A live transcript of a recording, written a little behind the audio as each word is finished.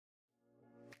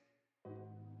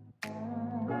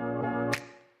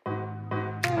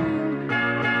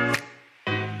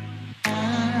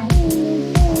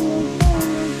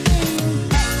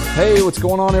Hey, what's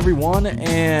going on, everyone?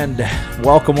 And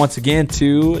welcome once again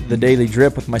to the Daily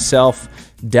Drip with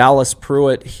myself, Dallas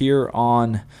Pruitt, here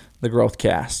on the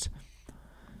Growthcast.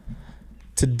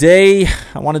 Today,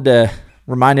 I wanted to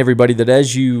remind everybody that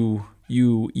as you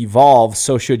evolve,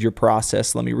 so should your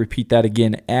process. Let me repeat that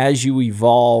again. As you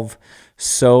evolve,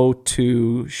 so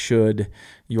too should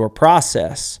your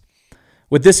process.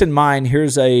 With this in mind,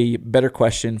 here's a better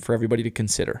question for everybody to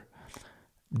consider.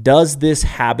 Does this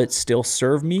habit still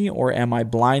serve me, or am I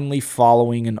blindly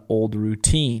following an old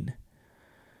routine?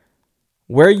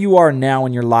 Where you are now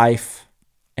in your life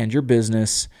and your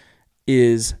business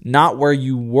is not where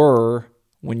you were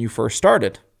when you first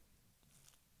started.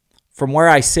 From where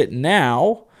I sit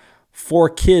now, 4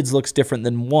 kids looks different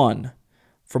than 1.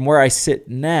 From where I sit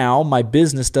now, my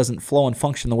business doesn't flow and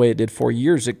function the way it did 4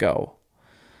 years ago.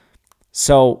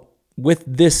 So with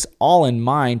this all in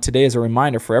mind, today is a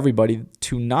reminder for everybody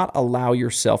to not allow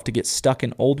yourself to get stuck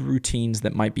in old routines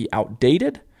that might be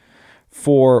outdated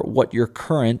for what your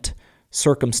current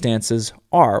circumstances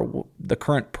are, the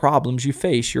current problems you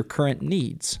face, your current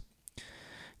needs.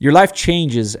 Your life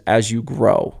changes as you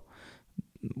grow.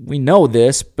 We know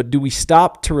this, but do we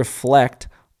stop to reflect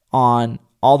on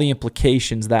all the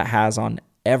implications that has on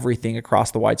everything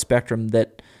across the wide spectrum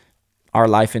that our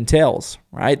life entails,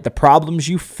 right? The problems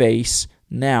you face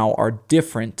now are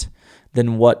different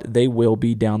than what they will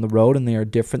be down the road, and they are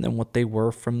different than what they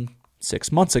were from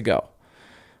 6 months ago.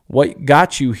 What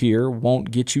got you here won't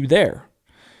get you there.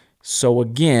 So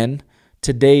again,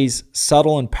 today's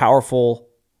subtle and powerful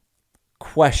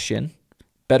question,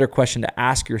 better question to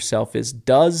ask yourself is,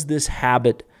 does this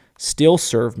habit still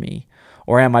serve me,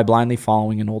 or am I blindly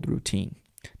following an old routine?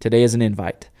 Today is an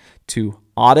invite to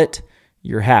audit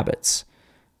your habits.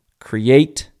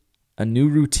 Create a new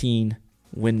routine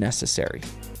when necessary.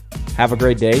 Have a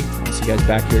great day. I'll see you guys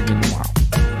back here again tomorrow.